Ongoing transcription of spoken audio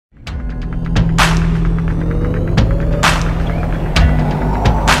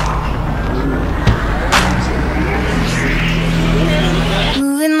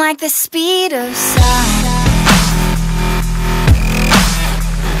like the speed of sound.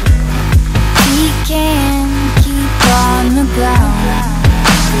 We can keep on the ground.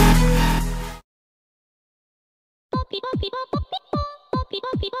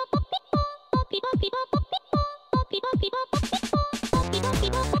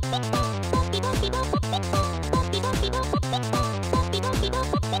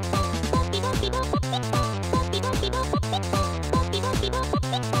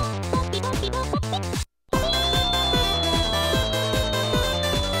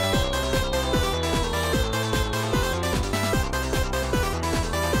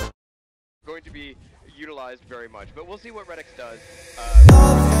 Going to be utilized very much, but we'll see what Red X does.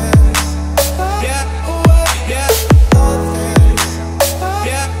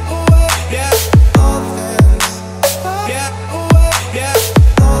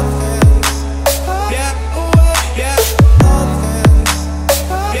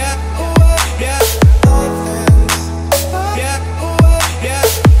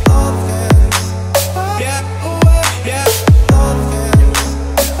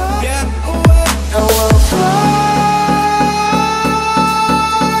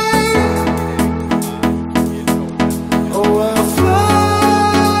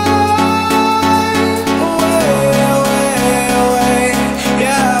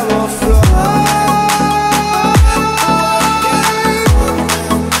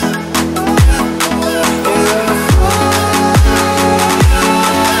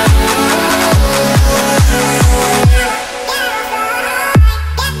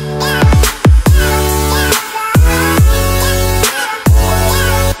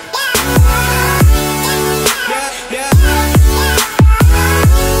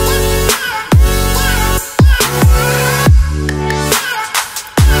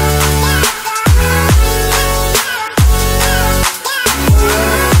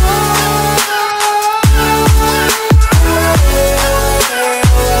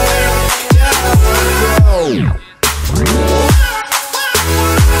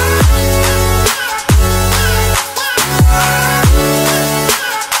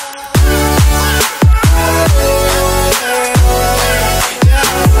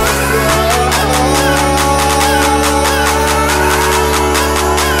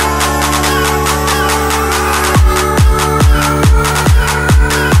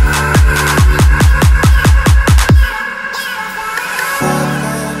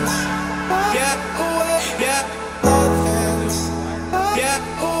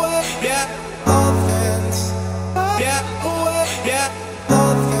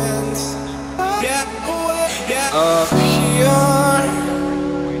 Up here,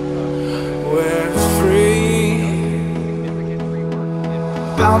 we're free,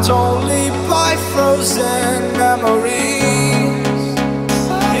 bound only by frozen memories.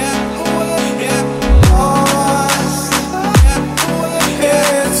 Lost in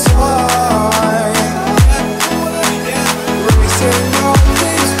time, racing on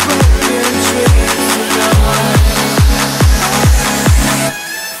these broken dreams tonight.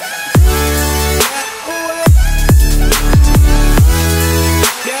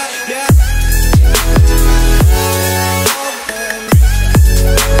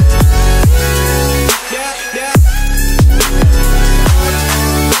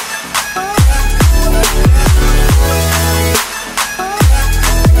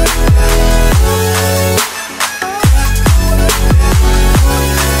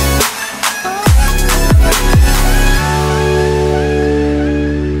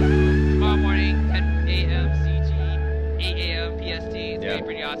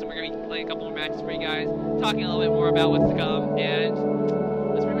 Talking a little bit more about what's to come, and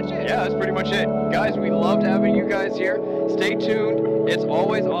that's pretty much it. Yeah, that's pretty much it. Guys, we loved having you guys here. Stay tuned. It's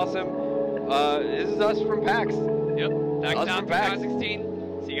always awesome. This is us from PAX. Yep. PAX Us Town from PAX.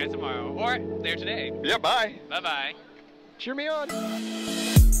 2016. See you guys tomorrow. Or later today. Yeah, bye. Bye-bye. Cheer me on.